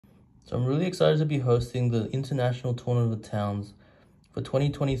So I'm really excited to be hosting the International Tournament of Towns for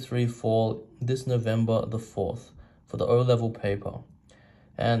 2023 fall this November the 4th for the O-level paper.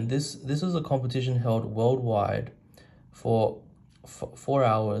 And this is a competition held worldwide for 4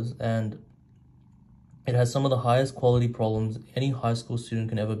 hours, and it has some of the highest quality problems any high school student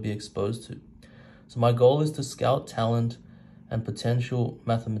can ever be exposed to. So my goal is to scout talent and potential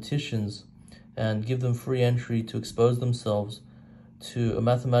mathematicians and give them free entry to expose themselves to a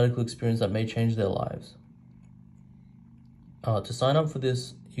mathematical experience that may change their lives. To sign up for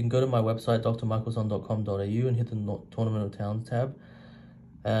this, you can go to my website, drmichaelson.com.au, and hit the Tournament of Towns tab.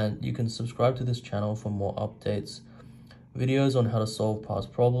 And you can subscribe to this channel for more updates, videos on how to solve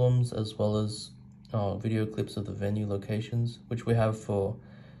past problems, as well as video clips of the venue locations, which we have for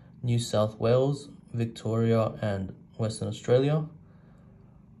New South Wales, Victoria, and Western Australia.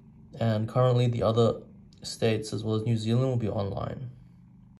 And currently the other states, as well as New Zealand, will be online.